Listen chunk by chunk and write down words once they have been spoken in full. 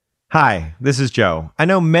Hi, this is Joe. I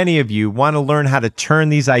know many of you want to learn how to turn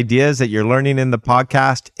these ideas that you're learning in the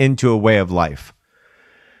podcast into a way of life.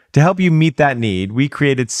 To help you meet that need, we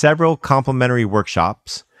created several complimentary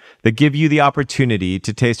workshops that give you the opportunity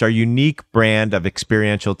to taste our unique brand of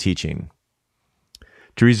experiential teaching.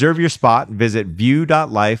 To reserve your spot, visit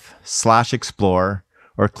view.life/explore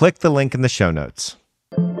or click the link in the show notes.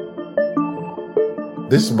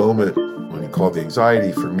 This moment, when you called the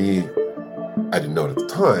anxiety, for me, I didn't know it at the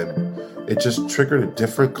time, it just triggered a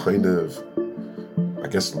different kind of,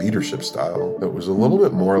 leadership style that was a little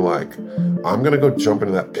bit more like, I'm going to go jump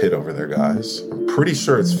into that pit over there, guys. I'm pretty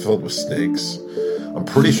sure it's filled with snakes. I'm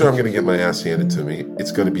pretty sure I'm going to get my ass handed to me.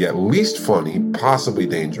 It's going to be at least funny, possibly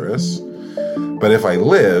dangerous. But if I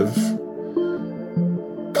live,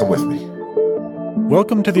 come with me.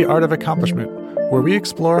 Welcome to The Art of Accomplishment, where we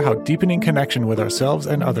explore how deepening connection with ourselves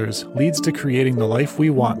and others leads to creating the life we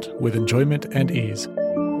want with enjoyment and ease.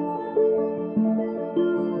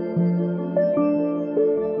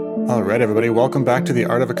 All right, everybody, welcome back to The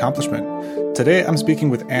Art of Accomplishment. Today, I'm speaking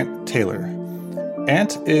with Ant Taylor.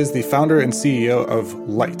 Ant is the founder and CEO of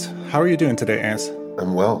Light. How are you doing today, Ant?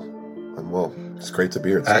 I'm well. It's great to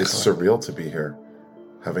be here. It's surreal to be here,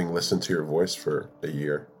 having listened to your voice for a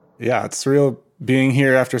year. Yeah, it's surreal being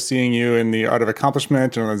here after seeing you in The Art of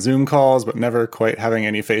Accomplishment and on the Zoom calls, but never quite having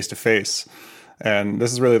any face-to-face. And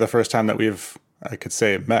this is really the first time that we've, I could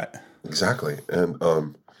say, met. Exactly. And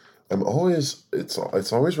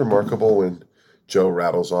it's always remarkable when Joe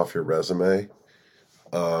rattles off your resume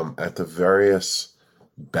at the various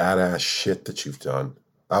badass shit that you've done.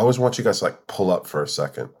 I always want you guys to pull up for a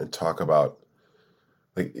second and talk about,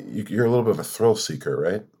 you're a little bit of a thrill seeker,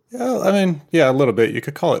 right? Yeah, a little bit. You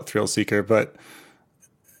could call it thrill seeker, but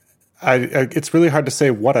it's really hard to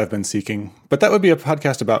say what I've been seeking. But that would be a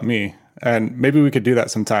podcast about me, and maybe we could do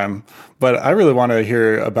that sometime. But I really want to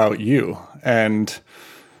hear about you, and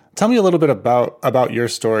tell me a little bit about your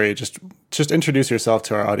story. Just introduce yourself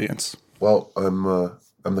to our audience. Well, I'm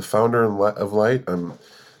the founder of Light. I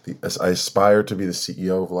aspire to be the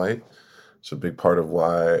CEO of Light. It's a big part of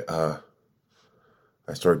why I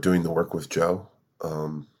started doing the work with Joe.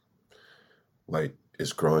 Light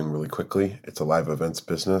is growing really quickly. It's a live events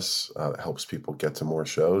business that helps people get to more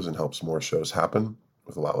shows and helps more shows happen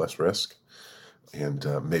with a lot less risk. And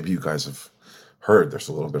maybe you guys have heard there's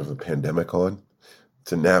a little bit of a pandemic on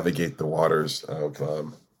to navigate the waters of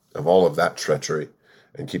all of that treachery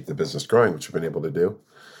and keep the business growing, which we've been able to do.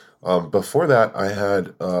 Before that, I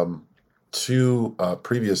had two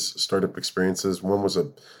previous startup experiences. One was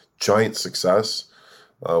a giant success.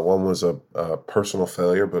 One was a personal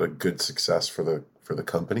failure, but a good success for the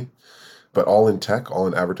company. But all in tech, all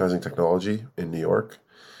in advertising technology in New York.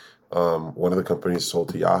 One of the companies sold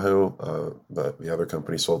to Yahoo. The other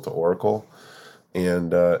company sold to Oracle.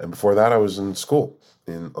 And before that, I was in school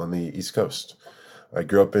on the East Coast. I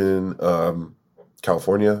grew up in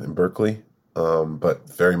California, in Berkeley, but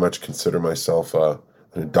very much consider myself an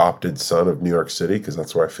adopted son of New York City because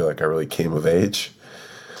that's where I feel like I really came of age.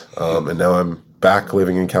 And now I'm back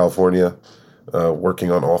living in California, working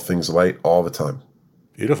on all things Light all the time.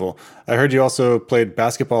 Beautiful. I heard you also played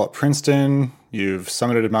basketball at Princeton. You've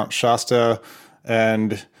summited Mount Shasta.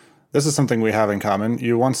 And this is something we have in common.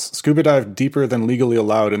 You once scuba dived deeper than legally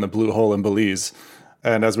allowed in the Blue Hole in Belize.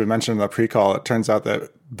 And as we mentioned in the pre-call, it turns out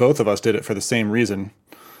that both of us did it for the same reason,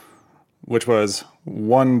 which was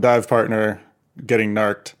one dive partner getting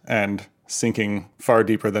narked and sinking far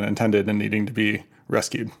deeper than intended and needing to be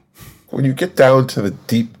rescued. When you get down to the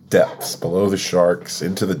deep depths, below the sharks,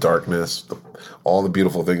 into the darkness, all the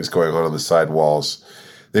beautiful things going on the sidewalls,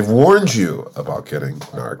 they've warned you about getting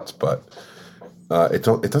narked, but it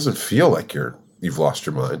doesn't feel like you've lost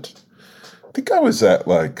your mind. I think I was at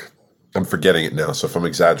I'm forgetting it now, so if I'm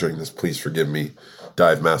exaggerating this, please forgive me,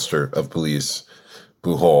 dive master of Belize,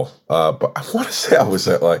 Blue Hole. But I want to say I was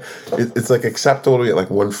at it's acceptable to be at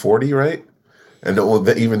 140, right? And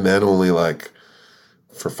even then only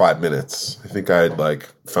for 5 minutes. I think I had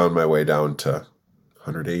found my way down to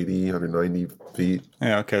 180, 190 feet.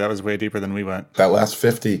 Yeah, okay, that was way deeper than we went. That last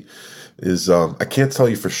 50 is, I can't tell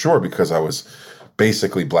you for sure because I was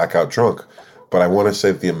basically blackout drunk, but I want to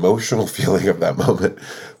say that the emotional feeling of that moment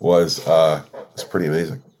was pretty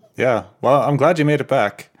amazing. Yeah, well, I'm glad you made it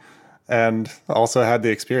back and also had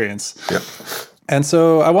the experience. Yeah. And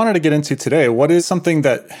so I wanted to get into today, what is something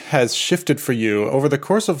that has shifted for you over the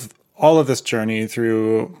course of all of this journey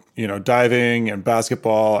through, diving and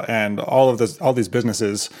basketball and all these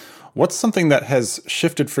businesses? What's something that has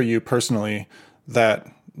shifted for you personally, that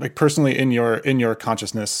personally in your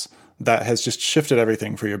consciousness, that has just shifted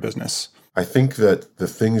everything for your business? I think that the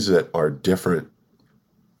things that are different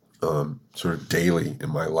sort of daily in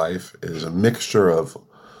my life is a mixture of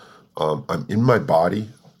I'm in my body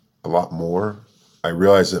a lot more. I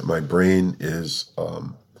realize that my brain is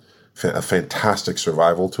a fantastic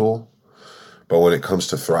survival tool, but when it comes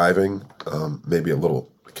to thriving, maybe it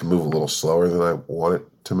can move a little slower than I want it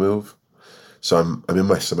to move. So I'm in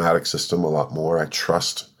my somatic system a lot more. I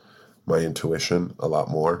trust my intuition a lot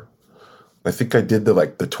more. I think I did the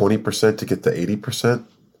 20% to get the 80%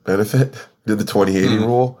 benefit. Did the 20-80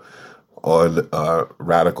 rule on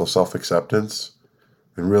radical self-acceptance,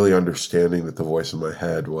 and really understanding that the voice in my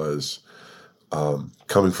head was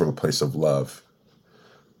coming from a place of love,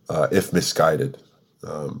 if misguided,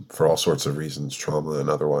 for all sorts of reasons, trauma and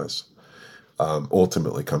otherwise,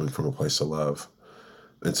 ultimately coming from a place of love.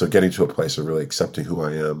 And so getting to a place of really accepting who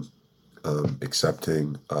I am,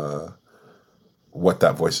 accepting what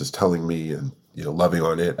that voice is telling me, and loving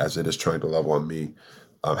on it as it is trying to love on me,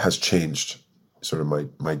 has changed sort of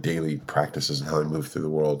my daily practices and how I move through the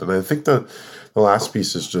world. And I think the last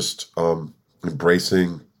piece is just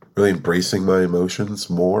embracing my emotions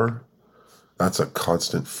more. That's a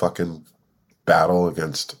constant fucking battle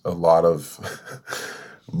against a lot of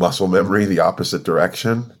muscle memory, the opposite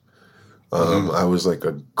direction. I was like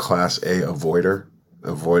a class A avoider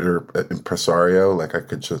impresario. Like I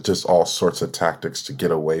could just all sorts of tactics to get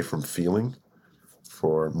away from feeling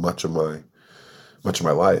for much of my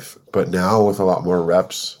life. But now with a lot more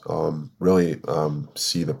reps, really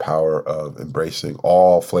see the power of embracing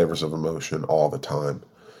all flavors of emotion all the time.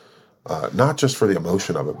 Not just for the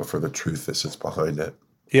emotion of it, but for the truth that sits behind it.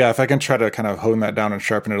 Yeah, if I can try to kind of hone that down and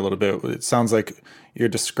sharpen it a little bit, it sounds like you're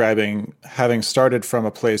describing having started from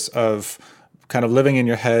a place of kind of living in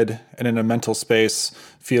your head and in a mental space,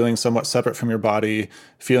 feeling somewhat separate from your body,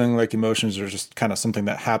 feeling like emotions are just kind of something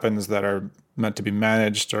that happens that are meant to be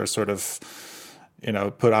managed or sort of,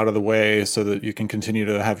 put out of the way so that you can continue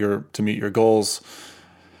to meet your goals,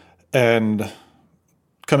 and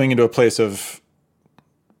coming into a place of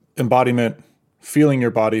embodiment, feeling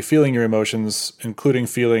your body, feeling your emotions,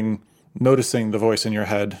 including noticing the voice in your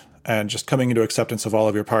head, and just coming into acceptance of all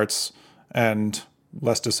of your parts and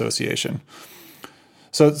less dissociation.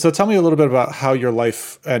 So tell me a little bit about how your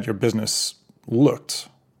life and your business looked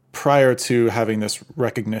prior to having this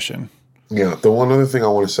recognition. Yeah, the one other thing I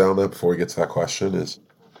want to say on that before we get to that question is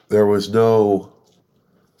there was no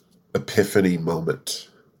epiphany moment.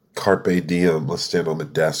 Carpe diem, let's stand on the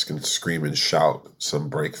desk and scream and shout, some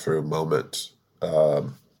breakthrough moment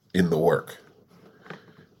in the work.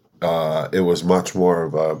 It was much more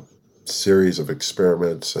of a series of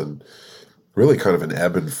experiments and really kind of an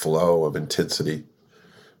ebb and flow of intensity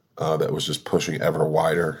that was just pushing me ever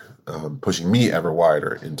wider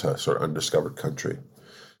into sort of undiscovered country.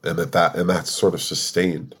 And that's sort of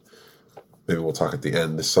sustained. Maybe we'll talk at the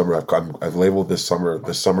end. This summer, I've labeled this summer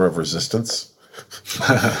the summer of resistance,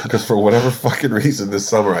 because for whatever fucking reason, this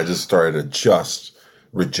summer I just started to just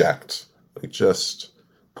reject, just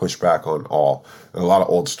push back on all, and a lot of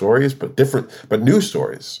old stories, but new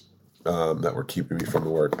stories that were keeping me from the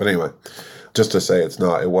work. But anyway, just to say,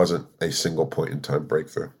 it wasn't a single point in time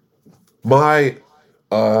breakthrough. My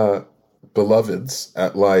beloveds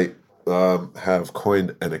at Light have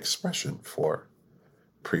coined an expression for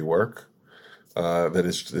pre-work that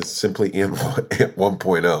is simply ANT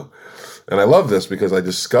 1.0. And I love this because I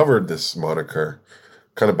discovered this moniker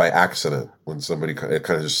kind of by accident when it kind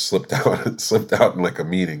of just slipped out in like a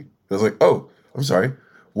meeting. I was like, oh, I'm sorry.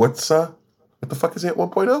 What the fuck is ANT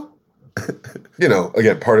 1.0?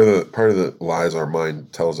 Again, part of the lies our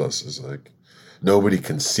mind tells us is like, nobody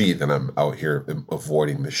can see that I'm out here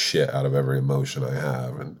avoiding the shit out of every emotion I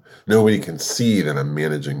have. And nobody can see that I'm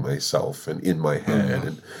managing myself and in my head. Mm-hmm.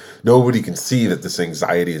 And nobody can see that this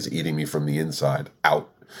anxiety is eating me from the inside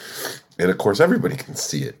out. And of course, everybody can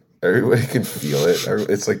see it. Everybody can feel it.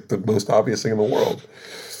 It's like the most obvious thing in the world.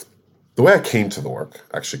 The way I came to the work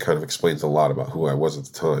actually kind of explains a lot about who I was at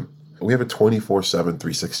the time. We have a 24/7,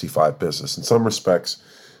 365 business. In some respects,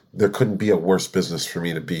 there couldn't be a worse business for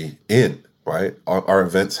me to be in. Right? Our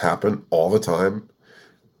events happen all the time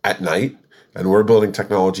at night, and we're building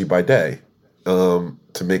technology by day to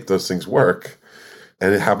make those things work.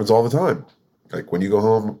 And it happens all the time. Like when you go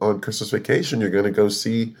home on Christmas vacation, you're going to go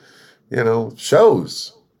see,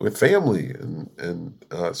 shows with family. And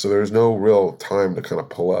so there's no real time to kind of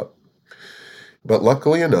pull up. But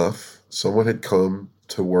luckily enough, someone had come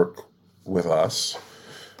to work with us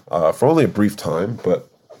for only a brief time, but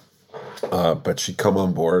she'd come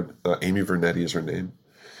on board. Amy Vernetti is her name.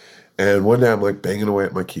 And one day I'm like banging away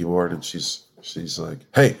at my keyboard, and she's like,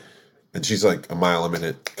 hey, and she's like a mile a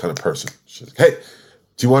minute kind of person. She's like, hey,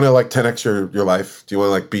 Do you want to like 10x your life? Do you want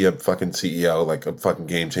to like be a fucking CEO, like a fucking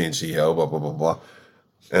game change CEO, blah, blah, blah, blah.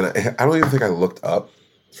 And I don't even think I looked up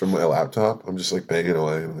from my laptop. I'm just like banging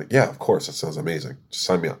away. And I'm like, yeah, of course. That sounds amazing. Just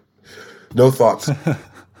sign me up. No thoughts.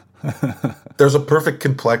 There's a perfect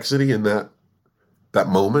complexity in that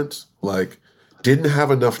moment. Like, didn't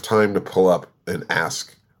have enough time to pull up and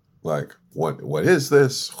ask, like, what is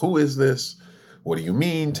this? Who is this? What do you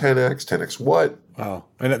mean 10x? 10x what? Wow.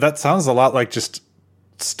 And that sounds a lot like just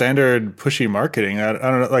standard pushy marketing. I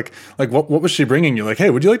don't know, like what was she bringing you? Like,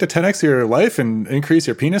 hey, would you like to 10x your life and increase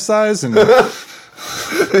your penis size? And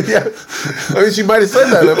yeah, I mean, she might have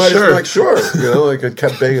said that. I might have been like, sure, like it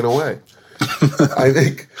kept banging away.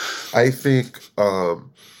 I think,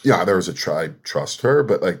 yeah, there was a try, trust her,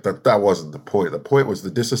 but like that wasn't the point. The point was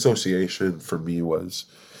the disassociation for me was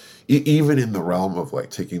even in the realm of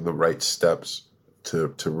like taking the right steps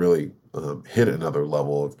to really hit another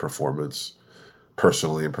level of performance,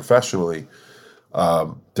 personally and professionally.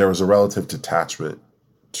 There was a relative detachment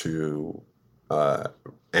to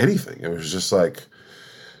anything. It was just like,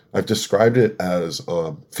 I've described it as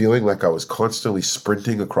feeling like I was constantly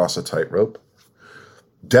sprinting across a tightrope,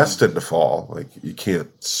 destined to fall. Like, you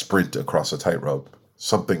can't sprint across a tightrope.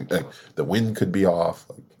 Something like the wind could be off,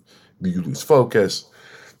 like you lose focus.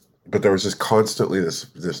 But there was just constantly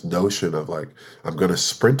this notion of like, I'm going to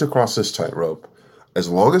sprint across this tightrope. As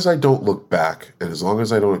long as I don't look back and as long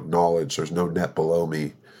as I don't acknowledge there's no net below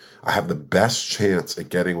me, I have the best chance at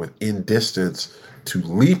getting within distance to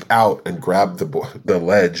leap out and grab the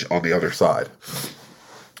ledge on the other side.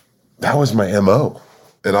 That was my MO.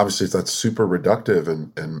 And obviously that's super reductive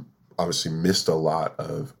and obviously missed a lot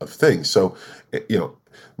of things. So,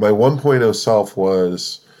 my 1.0 self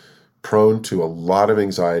was prone to a lot of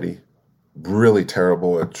anxiety, really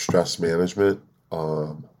terrible at stress management,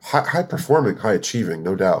 high performing, high achieving,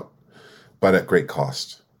 no doubt, but at great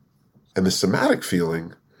cost. And the somatic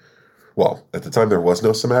feeling, well, at the time there was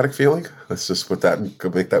no somatic feeling. Let's just put that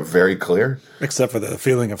and make that very clear. Except for the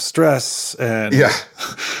feeling of stress and yeah,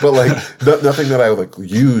 but like nothing that I like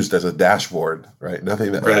used as a dashboard, right?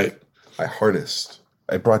 Nothing that right. I harnessed.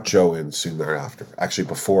 I brought Joe in soon thereafter. Actually,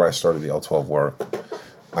 before I started the L12 work,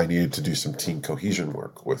 I needed to do some team cohesion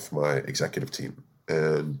work with my executive team.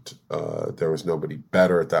 And there was nobody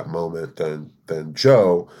better at that moment than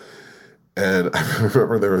Joe. And I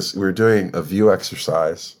remember we were doing a view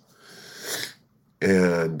exercise,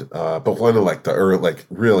 and but one of like the early, like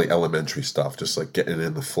really elementary stuff, just like getting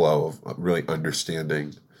in the flow of really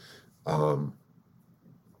understanding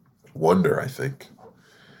wonder, I think.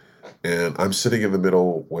 And I'm sitting in the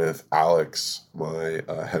middle with Alex, my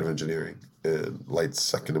head of engineering and Light's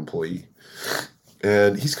second employee.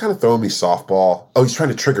 And he's kind of throwing me softball. Oh, he's trying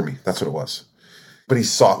to trigger me. That's what it was. But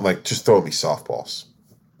he's just throwing me softballs.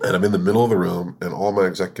 And I'm in the middle of the room, and all my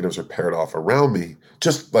executives are paired off around me,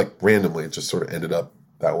 just like randomly. It just sort of ended up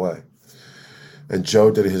that way. And Joe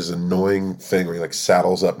did his annoying thing where he like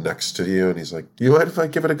saddles up next to you, and he's like, "Do you mind if I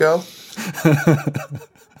give it a go?"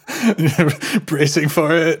 Bracing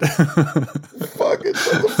for it. Fuck it,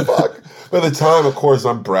 what the fuck? By the time, of course,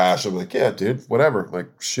 I'm brash. I'm like, yeah, dude, whatever. Like,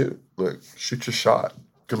 shoot your shot.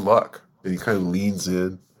 Good luck. And he kind of leans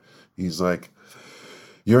in. He's like,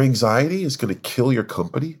 your anxiety is going to kill your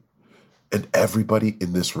company, and everybody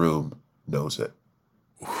in this room knows it.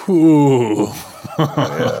 Ooh.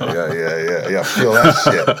 Yeah. Feel that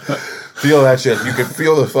shit. Feel that shit. You can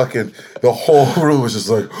feel the whole room was just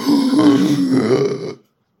like,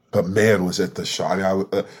 but man, was it the shot.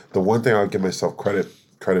 The one thing I would give myself credit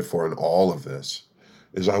for in all of this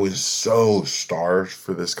is I was so starved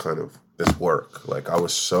for this work. Like, I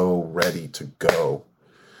was so ready to go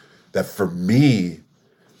that for me,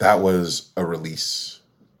 that was a release.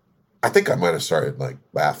 I think I might have started like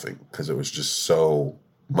laughing because it was just so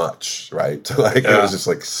much, right? It was just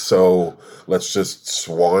like, so let's just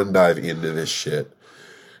swan dive into this shit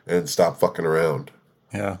and stop fucking around.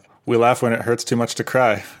 Yeah. We laugh when it hurts too much to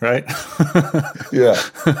cry, right? Yeah.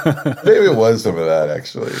 Maybe it was some of that,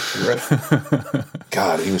 actually. Right?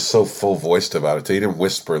 God, he was so full-voiced about it. He didn't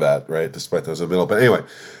whisper that, right, despite those in the middle. But anyway,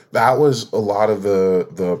 that was a lot of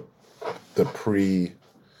the pre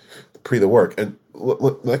the work. And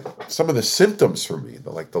like some of the symptoms for me,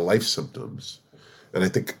 the life symptoms. And I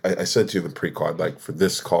think I said to you in the pre-call, like for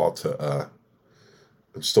this call to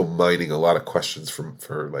I'm still mining a lot of questions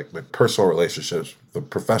for like my personal relationships. The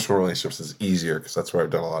professional relationships is easier because that's where I've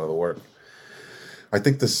done a lot of the work. I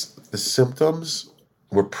think the symptoms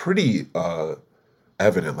were pretty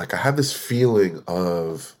evident. Like, I had this feeling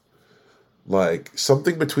of like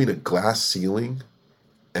something between a glass ceiling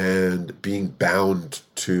and being bound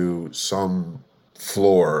to some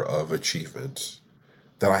floor of achievement.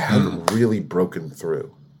 that I hadn't really broken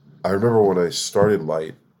through. I remember when I started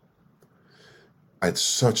Light, I had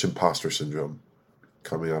such imposter syndrome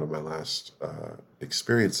coming out of my last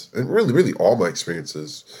experience, and really all my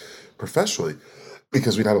experiences professionally,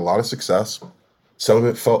 because we'd had a lot of success. Some of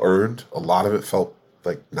it felt earned. A lot of it felt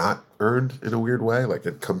like not earned in a weird way, like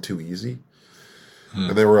it'd come too easy.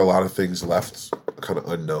 And there were a lot of things left kind of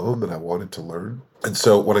unknown that I wanted to learn. And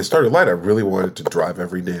so when I started Light, I really wanted to drive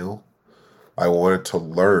every nail. I wanted to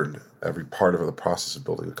learn every part of the process of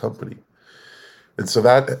building a company. And so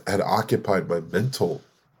that had occupied my mental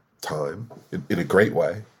time in a great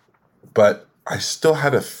way. But I still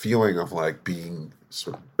had a feeling of like being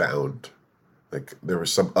sort of bound. Like there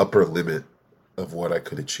was some upper limit of what I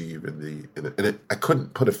could achieve I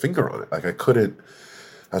couldn't put a finger on it. Like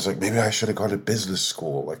I was like, maybe I should have gone to business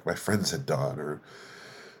school like my friends had done, or,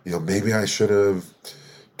 maybe I should have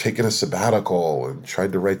taken a sabbatical and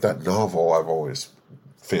tried to write that novel I've always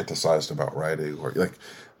fantasized about writing, or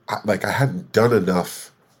I hadn't done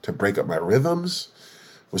enough to break up my rhythms.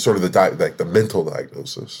 Was sort of the mental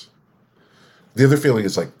diagnosis. The other feeling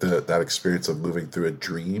is like that experience of moving through a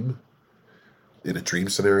dream, in a dream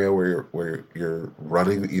scenario where you're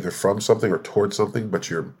running either from something or towards something, but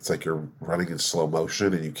it's like you're running in slow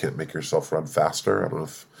motion and you can't make yourself run faster. I don't know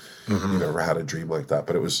if you've ever had a dream like that,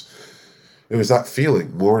 but it was that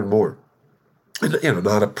feeling more and more. And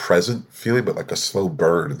not a present feeling, but like a slow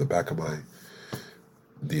burn in the back of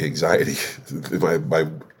the anxiety. my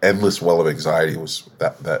endless well of anxiety was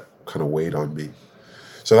that kind of weighed on me.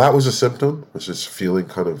 So that was a symptom, was just feeling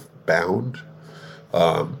kind of bound.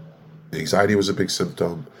 The anxiety was a big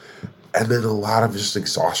symptom. And then a lot of just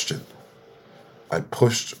exhaustion. I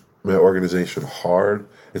pushed my organization hard.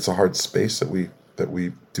 It's a hard space that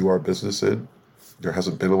we do our business in. There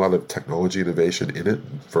hasn't been a lot of technology innovation in it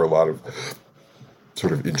for a lot of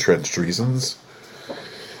sort of entrenched reasons.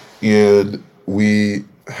 And we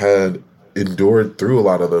had endured through a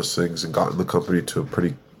lot of those things and gotten the company to a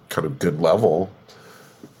pretty kind of good level.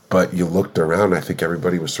 But you looked around, I think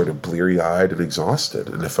everybody was sort of bleary-eyed and exhausted.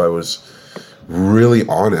 And if I was really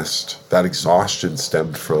honest, that exhaustion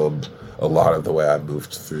stemmed from a lot of the way I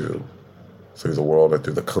moved through the world and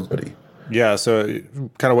through the company. Yeah, so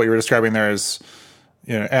kind of what you were describing there is,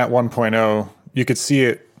 at 1.0, you could see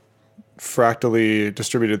it fractally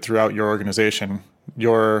distributed throughout your organization.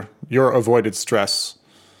 Your avoided stress,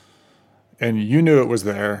 and you knew it was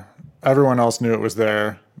there. Everyone else knew it was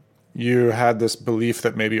there. You had this belief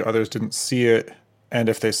that maybe others didn't see it, and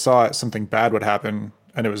if they saw it, something bad would happen,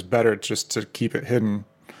 and it was better just to keep it hidden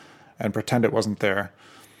and pretend it wasn't there.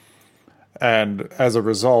 And as a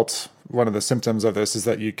result, one of the symptoms of this is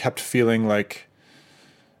that you kept feeling like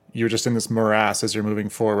you're just in this morass as you're moving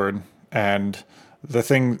forward, and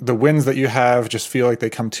the wins that you have just feel like they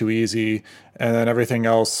come too easy, and then everything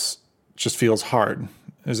else just feels hard.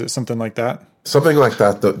 Is it something like that? Something like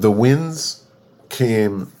that. The wins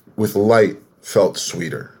came with Light, felt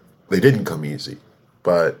sweeter. They didn't come easy,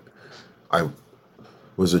 but I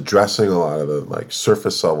was addressing a lot of the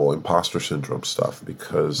surface level imposter syndrome stuff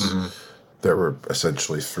because there were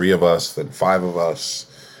essentially 3 of us, then 5 of us,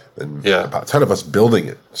 then about 10 of us building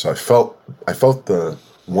it. So I felt the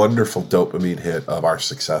wonderful dopamine hit of our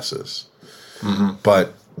successes,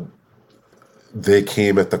 but they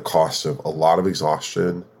came at the cost of a lot of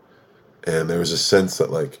exhaustion. And there was a sense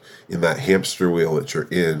that in that hamster wheel that you're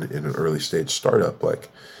in an early stage startup,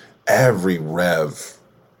 every rev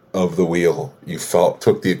of the wheel you felt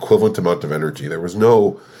took the equivalent amount of energy. There was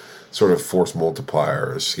no sort of force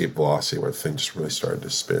multiplier or escape velocity where things just really started to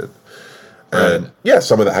spin. And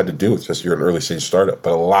some of that had to do with just you're an early stage startup,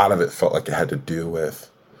 but a lot of it felt like it had to do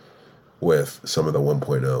with some of the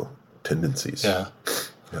 1.0 tendencies. Yeah.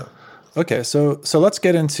 Okay, so let's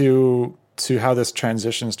get into how this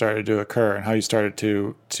transition started to occur and how you started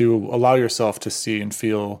to allow yourself to see and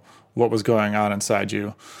feel what was going on inside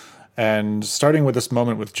you. And starting with this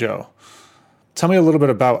moment with Joe, tell me a little bit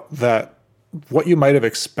about that, what you might have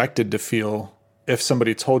expected to feel if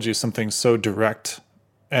somebody told you something so direct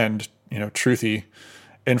and, truthy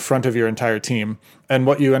in front of your entire team, and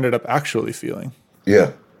what you ended up actually feeling.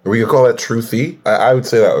 Yeah. Are we gonna call that truthy? I would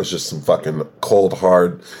say that was just some fucking cold,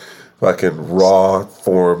 hard, fucking raw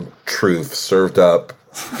form truth served up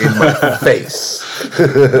in my face.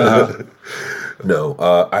 No,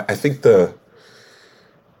 I think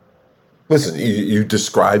listen, you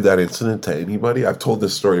describe that incident to anybody. I've told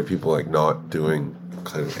this story to people not doing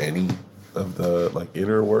kind of any of the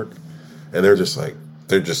inner work, and they're just like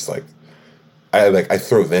I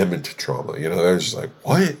throw them into trauma. They're just like,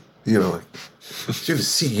 what? You're the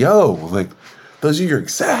CEO. those are your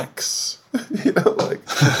execs. Like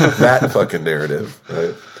that fucking narrative,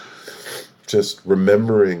 right? Just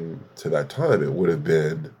remembering to that time, it would have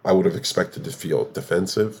been, I would have expected to feel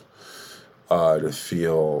defensive, to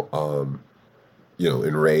feel,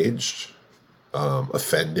 enraged,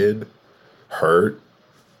 offended, hurt,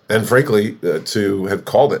 and frankly, to have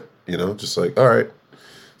called it, just like, all right,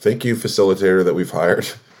 thank you, facilitator that we've hired.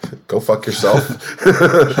 Go fuck yourself.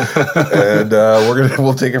 And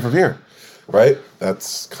we'll take it from here. Right?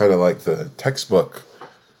 That's kind of like the textbook,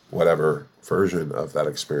 whatever version of that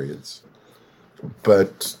experience.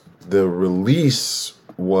 But the release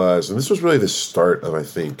was, and this was really the start of, I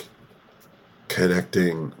think,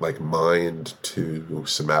 connecting like mind to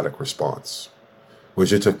somatic response,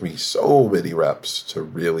 which it took me so many reps to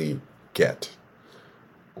really get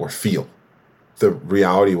or feel. The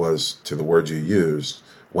reality was, to the words you used,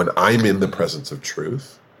 when I'm in the presence of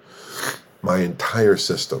truth, my entire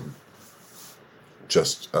system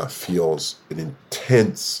just feels an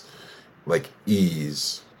intense like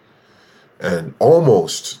ease, and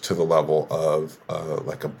almost to the level of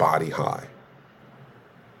like a body high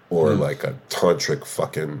or like a tantric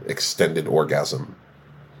fucking extended orgasm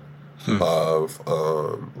of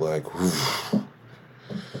like,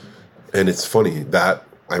 and it's funny that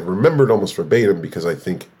I remembered almost verbatim because I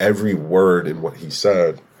think every word in what he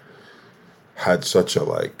said had such a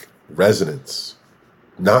like resonance,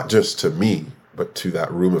 not just to me, but to that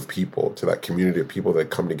room of people, to that community of people that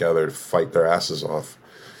come together to fight their asses off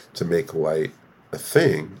to make light a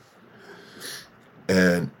thing.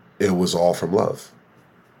 And it was all from love.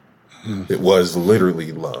 It was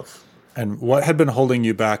literally love. And what had been holding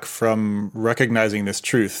you back from recognizing this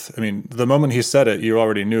truth? I mean, the moment he said it, you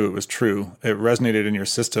already knew it was true. It resonated in your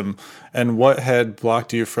system. And what had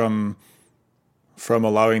blocked you from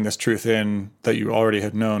allowing this truth in that you already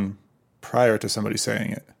had known prior to somebody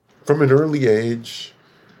saying it? From an early age,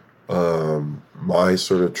 my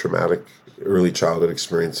sort of traumatic early childhood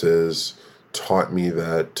experiences taught me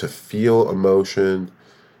that to feel emotion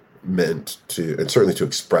meant to, and certainly to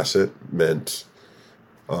express it, meant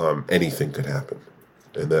anything could happen,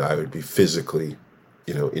 and that I would be physically,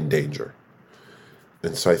 in danger.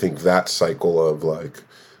 And so I think that cycle of like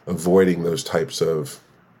avoiding that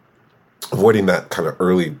kind of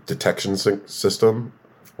early detection system,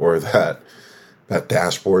 or that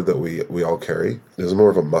dashboard that we all carry, is more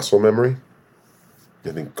of a muscle memory, I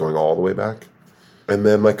think, going all the way back. And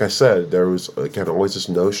then, like I said, there was, again, always this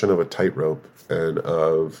notion of a tightrope and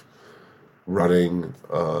of running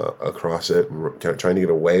across it and kind of trying to get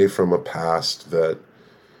away from a past that,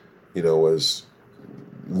 was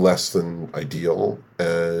less than ideal,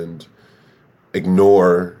 and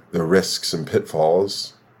ignore the risks and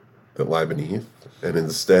pitfalls that lie beneath, and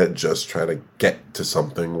instead just try to get to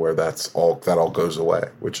something where that all goes away,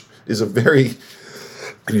 which is a very,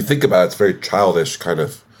 if you think about it, it's a very childish kind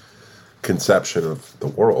of conception of the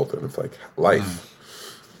world and of like life.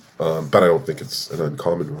 But I don't think it's an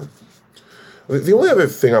uncommon one. The only other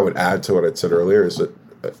thing I would add to what I'd said earlier is that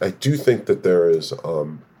I do think that there is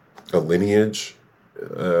a lineage,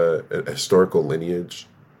 a historical lineage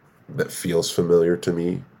that feels familiar to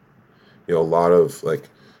me. A lot of like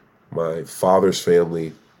my father's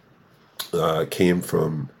family came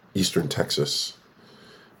from Eastern Texas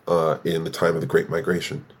in the time of the Great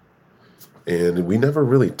Migration. And we never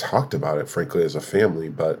really talked about it, frankly, as a family,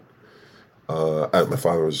 but my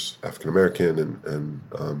father was African-American,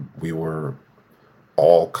 and we were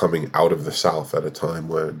all coming out of the South at a time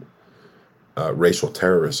when racial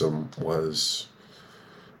terrorism was,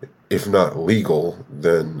 if not legal,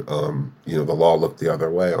 then, the law looked the other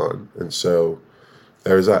way on. And so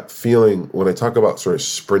there's that feeling, when I talk about sort of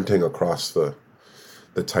sprinting across the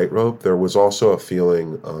tightrope, there was also a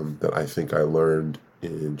feeling that I think I learned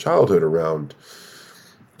in childhood around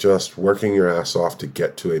just working your ass off to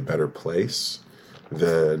get to a better place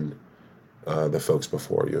than the folks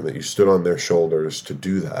before you, and that you stood on their shoulders to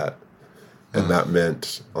do that. And that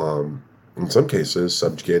meant, in some cases,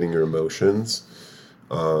 subjugating your emotions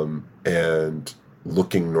and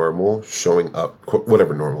looking normal, showing up,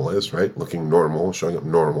 whatever normal is, right? Looking normal, showing up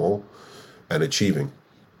normal, and achieving.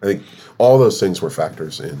 I think all those things were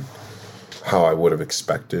factors in how I would have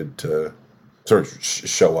expected to sort of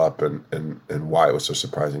show up, and why it was so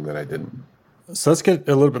surprising that I didn't. So let's get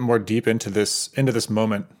a little bit more deep into this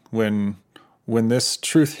moment when this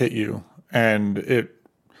truth hit you and it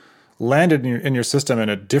landed in your system in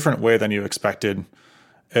a different way than you expected.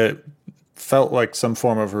 It felt like some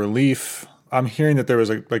form of relief. I'm hearing that there was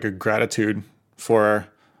a gratitude for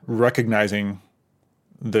recognizing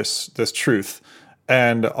this truth,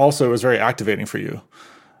 and also it was very activating for you.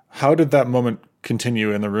 How did that moment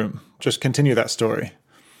continue in the room? Just continue that story.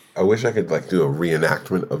 I wish I could like do a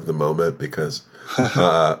reenactment of the moment because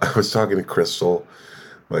I was talking to Crystal,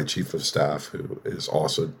 my chief of staff, who is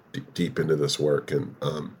also deep into this work and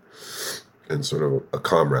sort of a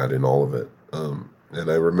comrade in all of it. And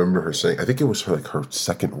I remember her saying, I think it was like her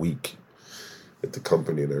second week at the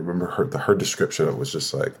company, and I remember her description of it was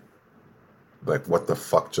just like what the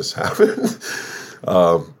fuck just happened?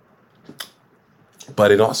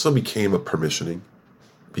 But it also became a permissioning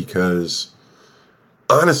because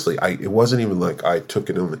honestly, it wasn't even like I took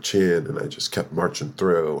it on the chin and I just kept marching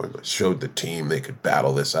through and I showed the team they could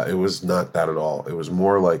battle this out. It was not that at all. It was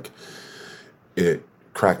more like it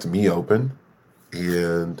cracked me open,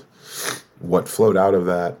 and what flowed out of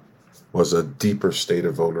that was a deeper state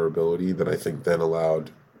of vulnerability that I think then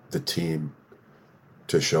allowed the team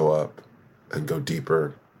to show up and go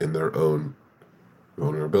deeper in their own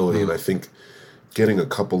vulnerability. And I think getting a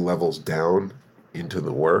couple levels down into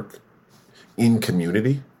the work in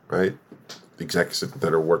community, right? Executives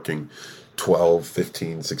that are working 12,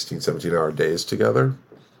 15, 16, 17-hour days together,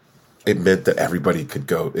 it meant that everybody could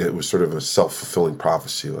go. It was sort of a self-fulfilling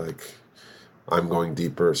prophecy, like, I'm going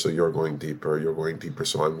deeper, so you're going deeper. You're going deeper,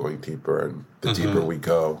 so I'm going deeper. And the deeper we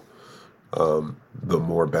go, the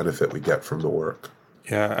more benefit we get from the work.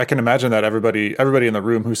 Yeah, I can imagine that everybody in the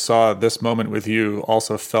room who saw this moment with you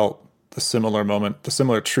also felt the similar moment, the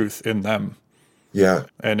similar truth in them. Yeah.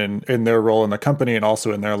 And in their role in the company and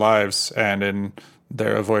also in their lives and in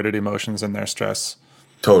their avoided emotions and their stress.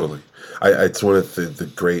 Totally. It's one of the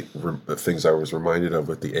great things I was reminded of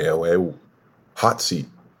with the AOA hot seat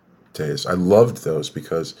days. I loved those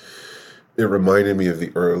because it reminded me of the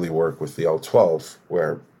early work with the L12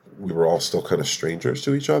 where we were all still kind of strangers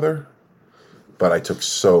to each other, but I took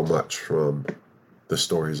so much from the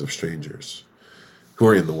stories of strangers who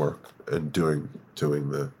are in the work and doing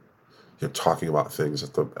the, talking about things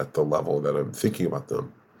at the level that I'm thinking about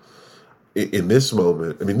them. In this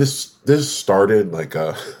moment, I mean, this started like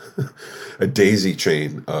a a daisy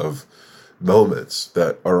chain of moments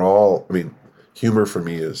that are all, I mean,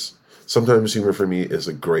 sometimes humor for me is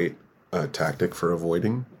a great tactic for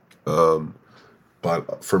avoiding.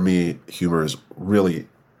 But for me, humor is really,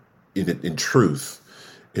 in truth,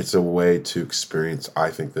 it's a way to experience, I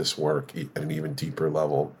think, this work at an even deeper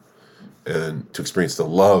level and to experience the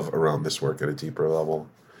love around this work at a deeper level.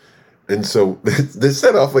 And so this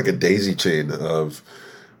set off like a daisy chain of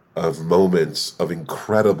moments of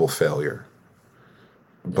incredible failure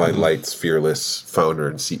by Light's fearless founder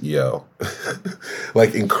and CEO.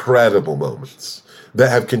 Like incredible moments that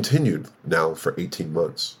have continued now for 18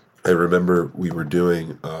 months. I remember we were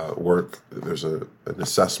doing work. There's an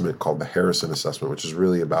assessment called the Harrison Assessment, which is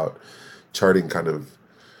really about charting kind of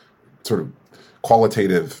sort of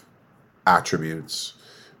qualitative attributes,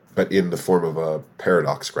 but in the form of a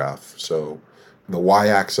paradox graph. So the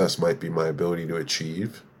y-axis might be my ability to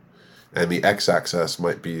achieve, and the x-axis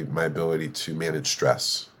might be my ability to manage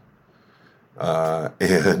stress.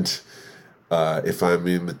 And if I'm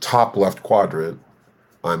in the top left quadrant,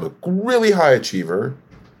 I'm a really high achiever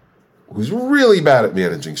who's really bad at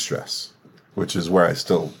managing stress, which is where I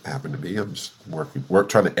still happen to be. I'm just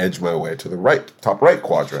trying to edge my way to the top right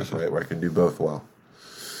quadrant, right, where I can do both well.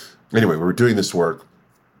 Anyway, we were doing this work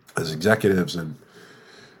as executives, and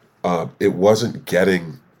it wasn't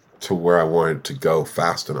getting to where I wanted to go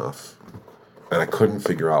fast enough, and I couldn't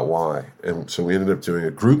figure out why. And so we ended up doing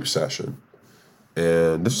a group session,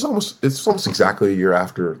 and it's almost exactly a year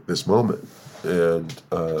after this moment. And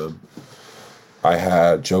I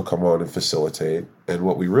had Joe come on and facilitate, and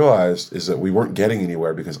what we realized is that we weren't getting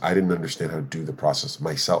anywhere because I didn't understand how to do the process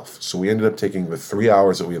myself. So we ended up taking the 3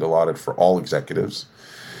 hours that we had allotted for all executives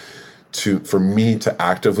for me to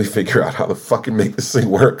actively figure out how to fucking make this thing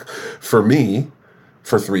work for me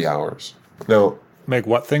for 3 hours. Now, make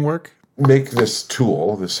what thing work? Make this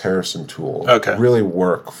tool, this Harrison tool, really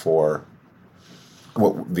work for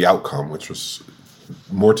what the outcome, which was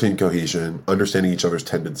more team cohesion, understanding each other's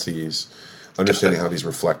tendencies, understanding how these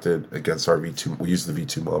reflected against our V2. We use the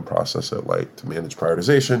V2 MOM process at Light to manage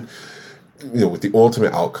prioritization, with the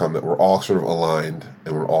ultimate outcome that we're all sort of aligned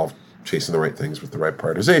and we're all chasing the right things with the right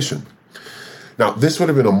prioritization. Now, this would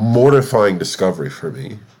have been a mortifying discovery for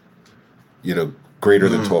me, greater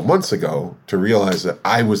than 12 months ago, to realize that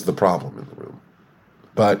I was the problem in the room.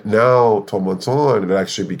 But now, 12 months on, it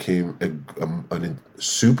actually became a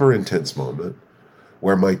super intense moment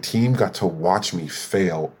where my team got to watch me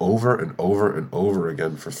fail over and over and over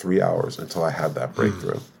again for 3 hours until I had that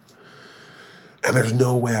breakthrough. And there's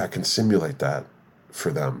no way I can simulate that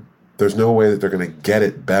for them. There's no way that they're going to get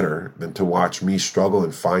it better than to watch me struggle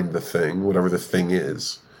and find the thing, whatever the thing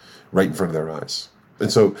is, right in front of their eyes.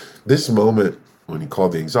 And so this moment, when he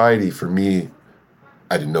called the anxiety, for me,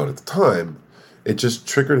 I didn't know it at the time, it just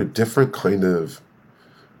triggered a different kind of,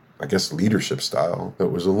 I guess, leadership style that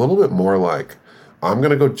was a little bit more like, I'm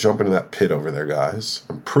going to go jump into that pit over there, guys.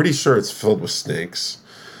 I'm pretty sure it's filled with snakes.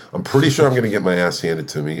 I'm pretty sure I'm going to get my ass handed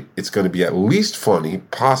to me. It's going to be at least funny,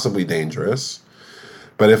 possibly dangerous.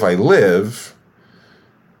 But if I live,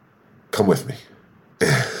 come with me.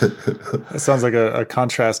 It sounds like a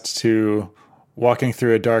contrast to walking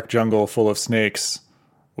through a dark jungle full of snakes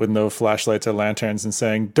with no flashlights or lanterns and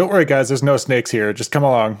saying, don't worry, guys, there's no snakes here. Just come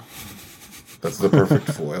along. That's the perfect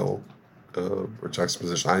foil or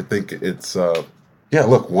juxtaposition. I think it's,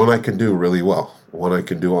 look, one I can do really well. One I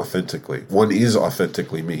can do authentically. One is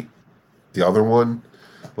authentically me. The other one,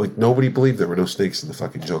 like, nobody believed there were no snakes in the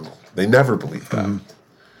fucking jungle. They never believed that.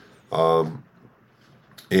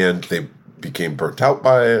 And they became burnt out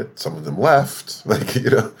by it. Some of them left. Like,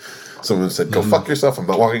 some of them said, go fuck yourself. I'm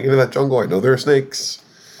not walking into that jungle. I know there are snakes.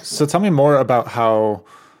 So tell me more about how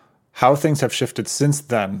things have shifted since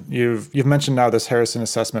then. You've mentioned now this Harrison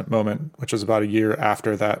assessment moment, which was about a year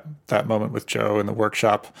after that moment with Joe in the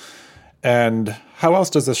workshop. And how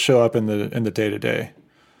else does this show up in the day-to-day?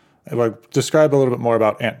 Like, describe a little bit more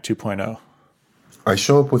about Ant 2.0. I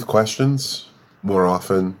show up with questions more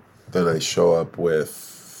often than I show up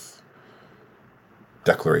with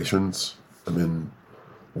declarations. I'm in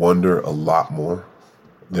wonder a lot more.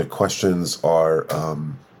 The questions are,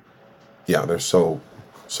 they're so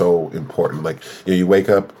important. Like, you wake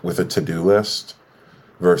up with a to-do list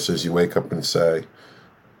versus you wake up and say,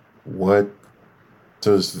 what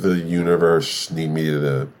does the universe need me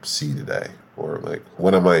to see today? Or like,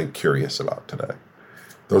 what am I curious about today?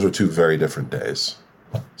 Those are two very different days.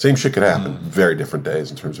 Same shit could happen, very different days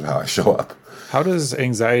in terms of how I show up. How does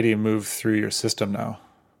anxiety move through your system now?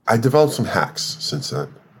 I developed some hacks since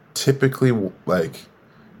then. Typically, like,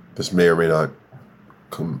 this may or may not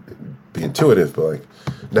be intuitive, but like,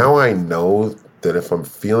 now I know that if I'm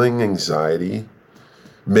feeling anxiety,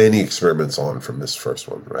 many experiments on from this first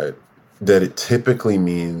one, right? That it typically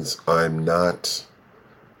means I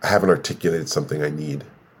haven't articulated something I need.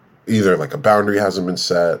 Either like a boundary hasn't been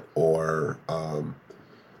set, or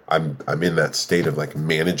I'm in that state of like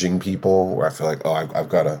managing people where I feel like, I've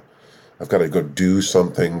got to go do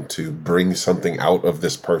something to bring something out of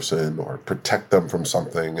this person or protect them from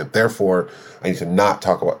something, and therefore I need to not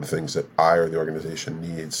talk about the things that I or the organization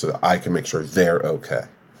needs so that I can make sure they're okay.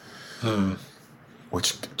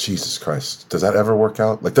 Which, Jesus Christ, does that ever work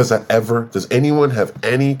out? Like, does anyone have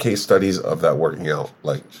any case studies of that working out,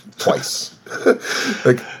 like, twice?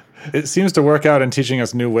 Like, it seems to work out in teaching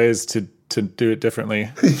us new ways to do it differently.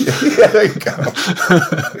 Yeah, there you go.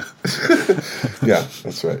 Yeah,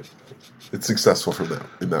 that's right. It's successful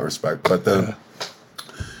in that respect. But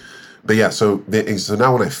so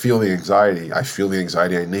now when I feel the anxiety,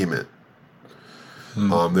 I name it.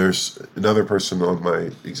 There's another person on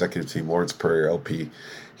my executive team, Lawrence Purrier, LP.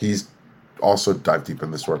 He's also dived deep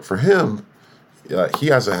in this work. For him, he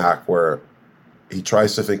has a hack where he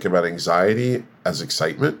tries to think about anxiety as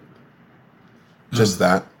excitement. Just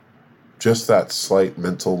that slight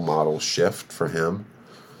mental model shift for him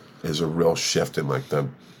is a real shift in like the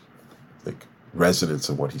resonance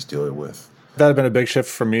of what he's dealing with. That had been a big shift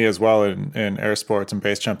for me as well in air sports and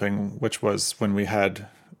base jumping, which was when we had,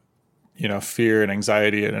 fear and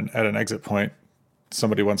anxiety at an exit point.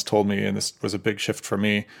 Somebody once told me, and this was a big shift for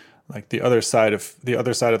me, like the other side of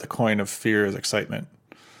the coin of fear is excitement.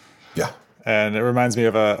 Yeah. And it reminds me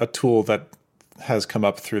of a tool that has come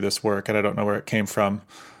up through this work, and I don't know where it came from,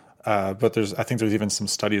 but I think there's even some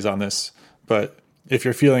studies on this. But if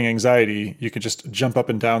you're feeling anxiety, you can just jump up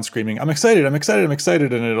and down screaming, I'm excited, I'm excited, I'm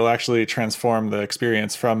excited, and it'll actually transform the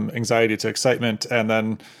experience from anxiety to excitement, and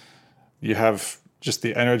then you have just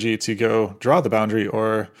the energy to go draw the boundary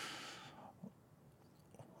or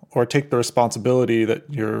take the responsibility that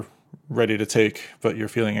you're ready to take, but you're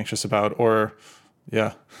feeling anxious about,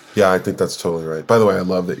 Yeah, I think that's totally right. By the way, I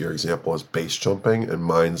love that your example is base jumping, and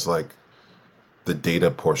mine's like the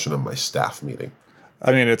data portion of my staff meeting.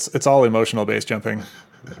 I mean, it's all emotional base jumping.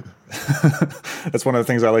 That's one of the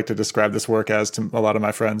things I like to describe this work as to a lot of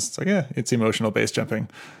my friends. It's like, yeah, it's emotional base jumping.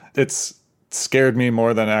 It's scared me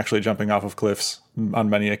more than actually jumping off of cliffs on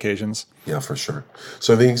many occasions. Yeah, for sure.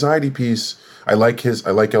 So the anxiety piece, I like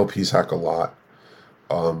LP's hack a lot.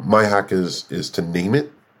 My hack is to name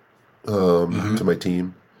it to my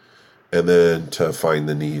team, and then to find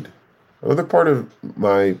the need. Another part of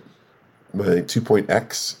my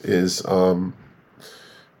 2.x is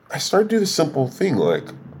I started to do the simple thing, like,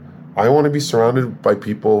 I want to be surrounded by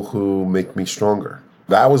people who make me stronger.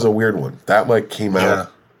 That was a weird one. That came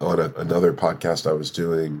out on another podcast I was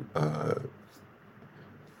doing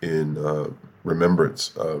in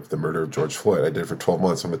remembrance of the murder of George Floyd. I did it for 12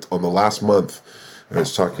 months. On the last month, I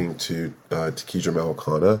was talking to Takija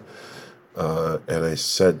Malakana, and I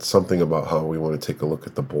said something about how we want to take a look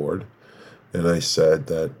at the board. And I said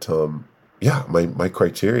that, my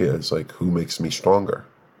criteria is like, who makes me stronger?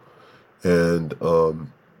 And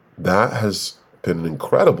that has been an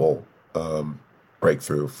incredible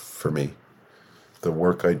breakthrough for me. The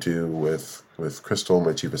work I do with Crystal,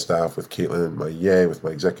 my chief of staff, with Caitlin, my EA, with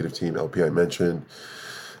my executive team, LP I mentioned,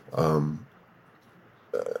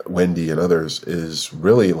 Wendy and others, is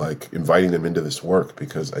really like inviting them into this work,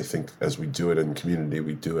 because I think as we do it in community,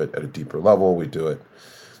 we do it at a deeper level, we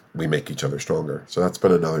make each other stronger. So that's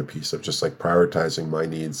been another piece of just like prioritizing my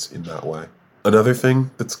needs in that way. Another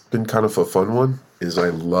thing that's been kind of a fun one is I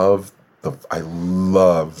love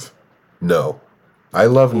no. I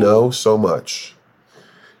love no so much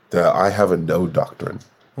that I have a no doctrine.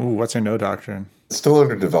 Ooh, what's your no doctrine? It's still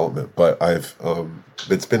under development, but I've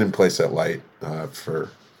it's been in place at Light for,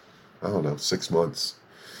 6 months.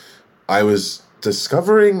 I was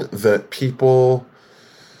discovering that people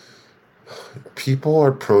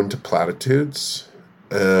are prone to platitudes,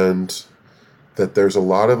 and that there's a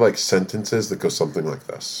lot of like sentences that go something like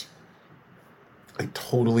this. I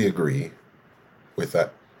totally agree with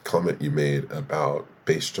that comment you made about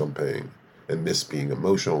base jumping and this being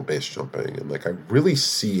emotional base jumping. And like, I really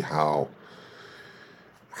see how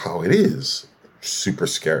it is super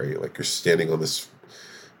scary. Like, you're standing on this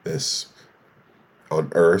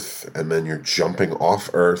on Earth, and then you're jumping off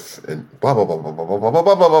Earth, and blah, blah, blah, blah, blah, blah, blah,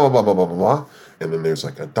 blah, blah, blah, blah, blah, blah, blah. And then there's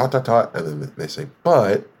like a dot, dot, dot. And then they say,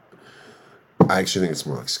 but I actually think it's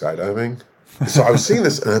more like skydiving. So I was seeing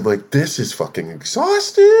this, and I'm like, this is fucking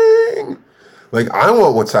exhausting. Like, I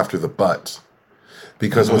want what's after the but.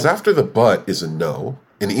 Because what's after the but is a no.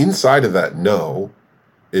 And inside of that no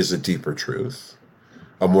is a deeper truth,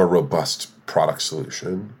 a more robust product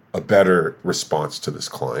solution, a better response to this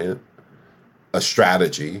client, a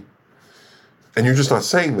strategy. And you're just not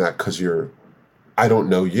saying that because I don't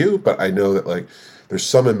know you, but I know that like there's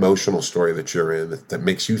some emotional story that you're in that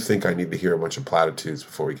makes you think I need to hear a bunch of platitudes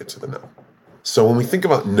before we get to the no. So when we think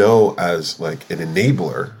about no as like an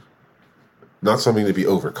enabler, not something to be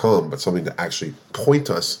overcome, but something to actually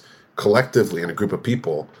point us collectively in a group of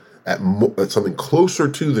people at something closer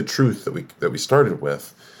to the truth that we started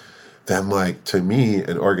with, then like, to me,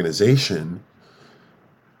 an organization,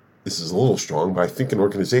 this is a little strong, but I think an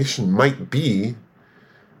organization might be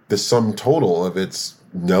the sum total of its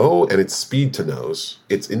no and its speed to no's,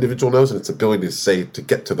 its individual no's and its ability to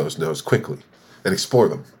get to those no's quickly and explore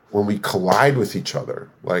them. When we collide with each other,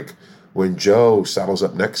 like when Joe saddles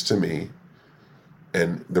up next to me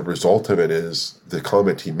and the result of it is the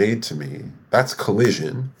comment he made to me, that's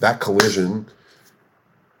collision. That collision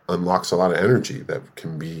unlocks a lot of energy that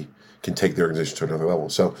can take the organization to another level.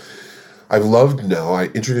 So I've loved no. I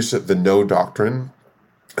introduced the no doctrine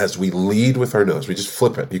as we lead with our no's. We just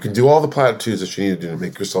flip it. You can do all the platitudes that you need to do to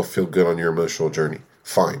make yourself feel good on your emotional journey.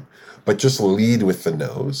 Fine. But just lead with the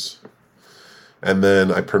no's. And then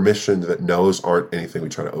I permissioned that no's aren't anything we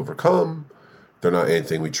try to overcome. They're not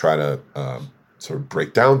anything we try to sort of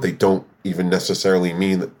break down. They don't even necessarily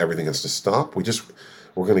mean that everything has to stop. We're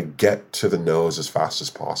going to get to the no's as fast as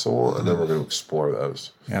possible, and then we're going to explore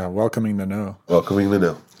those. Yeah, welcoming the no. Welcoming the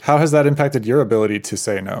no. How has that impacted your ability to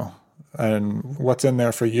say no? And what's in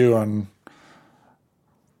there for you on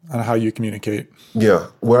how you communicate? Yeah,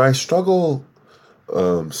 where I struggle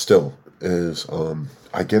still is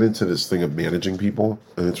I get into this thing of managing people,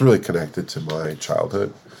 and it's really connected to my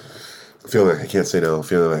childhood. Feeling like I can't say no,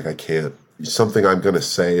 feeling like I can't. Something I'm going to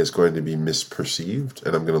say is going to be misperceived,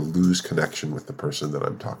 and I'm going to lose connection with the person that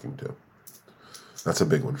I'm talking to. That's a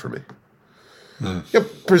big one for me. Yeah,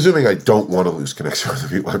 presuming I don't want to lose connection with the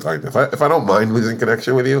people I'm talking to. If I don't mind losing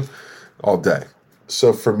connection with you, all day.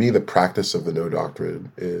 So for me, the practice of the no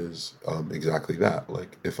doctrine is exactly that.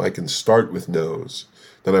 Like, if I can start with no's,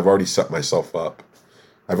 then I've already set myself up.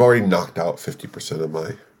 I've already knocked out 50% of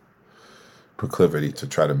my proclivity to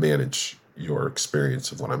try to manage your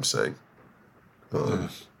experience of what I'm saying. But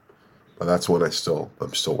that's when I'm still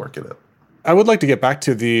working at. I would like to get back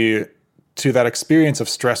to that experience of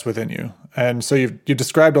stress within you. And so you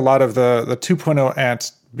described a lot of the 2.0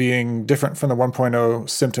 Ant being different from the 1.0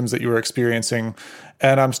 symptoms that you were experiencing.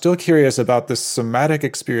 And I'm still curious about this somatic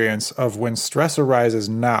experience of when stress arises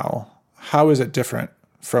now. How is it different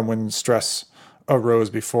from when stress arose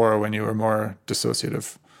before, when you were more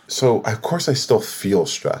dissociative? So, of course, I still feel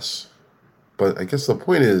stress. But I guess the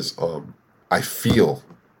point is, I feel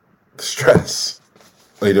the stress.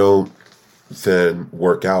 I don't then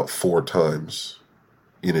work out 4 times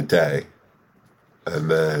in a day,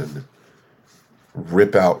 and then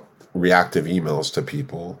rip out reactive emails to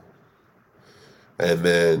people, and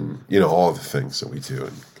then, all the things that we do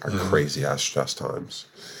in our crazy ass stress times.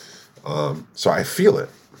 So I feel it.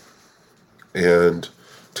 And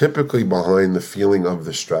typically behind the feeling of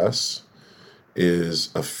the stress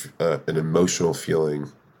is an emotional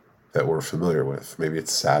feeling that we're familiar with. Maybe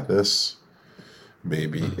it's sadness.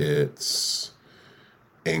 Maybe it's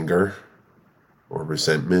anger or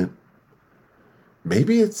resentment.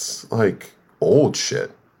 Maybe it's like old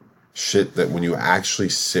shit that when you actually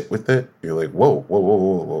sit with it, you're like, whoa, whoa, whoa,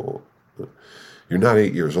 whoa, whoa. You're not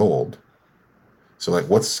 8 years old. So like,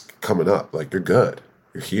 what's coming up? Like, you're good.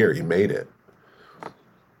 You're here. You made it.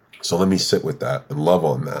 So let me sit with that and love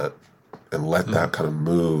on that and let that kind of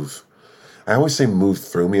move. I always say move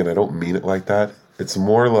through me, and I don't mean it like that. It's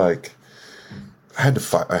more like I had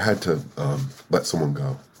to let someone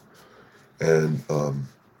go. And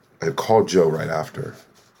I called Joe right after.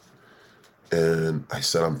 And I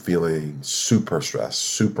said, I'm feeling super stressed,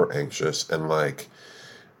 super anxious, and like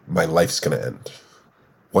my life's going to end.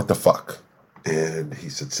 What the fuck? And he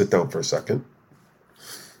said, sit down for a second.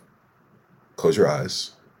 Close your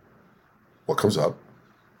eyes. What comes up?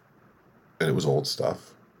 And it was old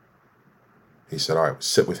stuff. He said, all right,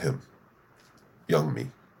 sit with him. Young me.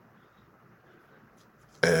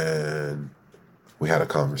 And we had a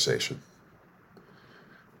conversation.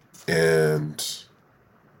 And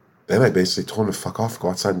then I basically told him to fuck off, go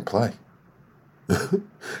outside and play. And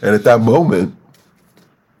at that moment,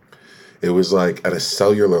 it was like at a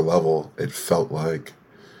cellular level, it felt like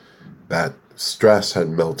that stress had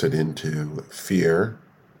melted into fear,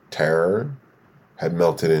 terror, had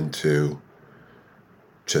melted into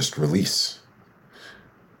just release.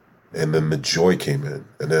 And then the joy came in.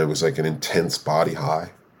 And then it was like an intense body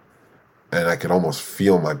high. And I could almost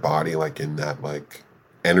feel my body like in that like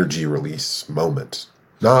energy release moment.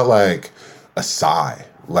 Not like a sigh,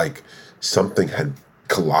 like something had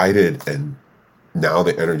collided and now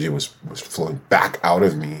the energy was flowing back out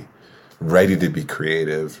of me, ready to be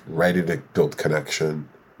creative, ready to build connection,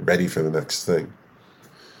 ready for the next thing.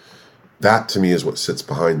 That to me is what sits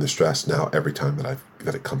behind the stress now every time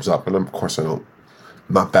that it comes up. And of course I'm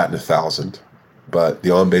not batting 1,000, but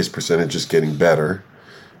the on-base percentage is getting better.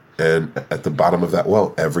 And at the bottom of that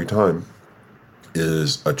well every time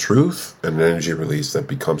is a truth and an energy release that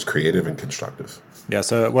becomes creative and constructive. Yeah,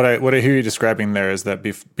 so what I hear you describing there is that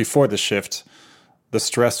before the shift, the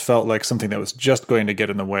stress felt like something that was just going to get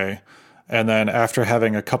in the way. And then after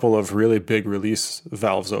having a couple of really big release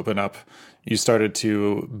valves open up, you started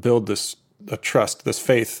to build a trust, this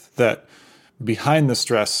faith that behind the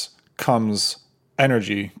stress comes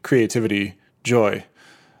energy, creativity, joy.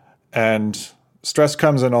 And stress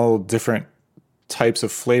comes in all different types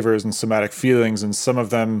of flavors and somatic feelings, and some of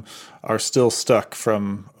them are still stuck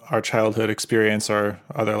from our childhood experience or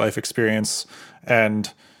other life experience.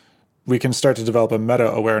 And we can start to develop a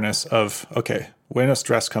meta-awareness of, okay, when a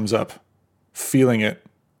stress comes up, feeling it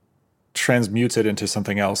transmutes it into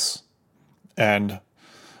something else. And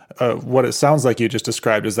what it sounds like you just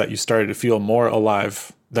described is that you started to feel more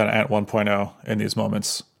alive than Ant 1.0 in these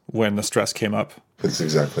moments when the stress came up. That's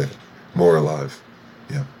exactly it. More alive.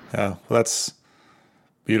 Yeah. Yeah, well, that's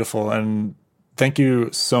beautiful. And thank you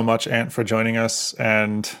so much, Ant, for joining us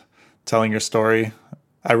and telling your story.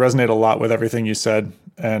 I resonate a lot with everything you said.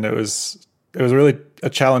 And it was really a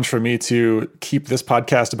challenge for me to keep this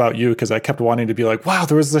podcast about you, because I kept wanting to be like, wow,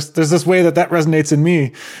 there's this way that resonates in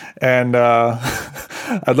me. And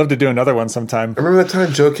I'd love to do another one sometime. I remember that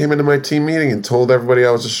time Joe came into my team meeting and told everybody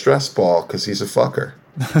I was a stress ball because he's a fucker.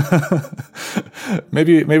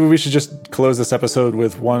 Maybe we should just close this episode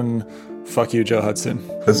with one fuck you, Joe Hudson.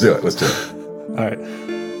 Let's do it. All right.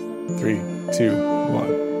 3, 2,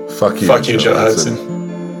 1. Fuck you, Joe Hudson.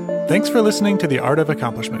 Thanks for listening to The Art of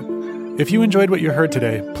Accomplishment. If you enjoyed what you heard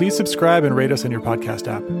today, please subscribe and rate us in your podcast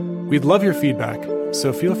app. We'd love your feedback,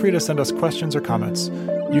 so feel free to send us questions or comments.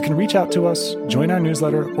 You can reach out to us, join our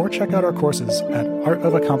newsletter, or check out our courses at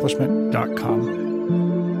artofaccomplishment.com.